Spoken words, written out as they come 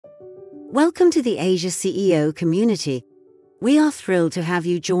Welcome to the Asia CEO community. We are thrilled to have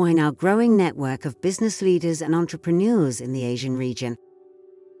you join our growing network of business leaders and entrepreneurs in the Asian region.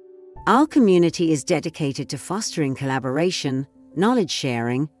 Our community is dedicated to fostering collaboration, knowledge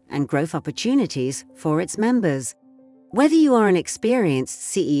sharing, and growth opportunities for its members. Whether you are an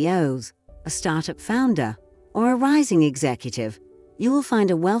experienced CEO, a startup founder, or a rising executive, you will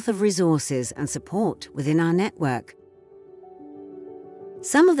find a wealth of resources and support within our network.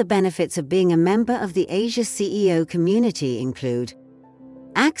 Some of the benefits of being a member of the Asia CEO community include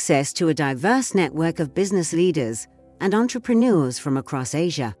access to a diverse network of business leaders and entrepreneurs from across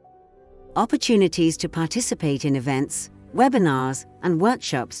Asia, opportunities to participate in events, webinars, and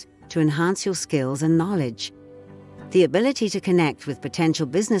workshops to enhance your skills and knowledge, the ability to connect with potential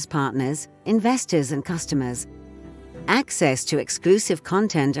business partners, investors, and customers, access to exclusive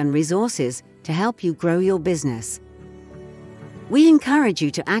content and resources to help you grow your business. We encourage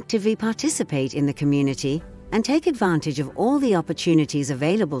you to actively participate in the community and take advantage of all the opportunities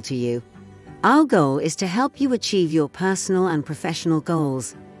available to you. Our goal is to help you achieve your personal and professional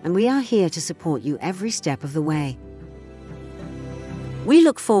goals, and we are here to support you every step of the way. We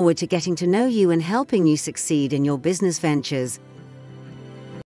look forward to getting to know you and helping you succeed in your business ventures.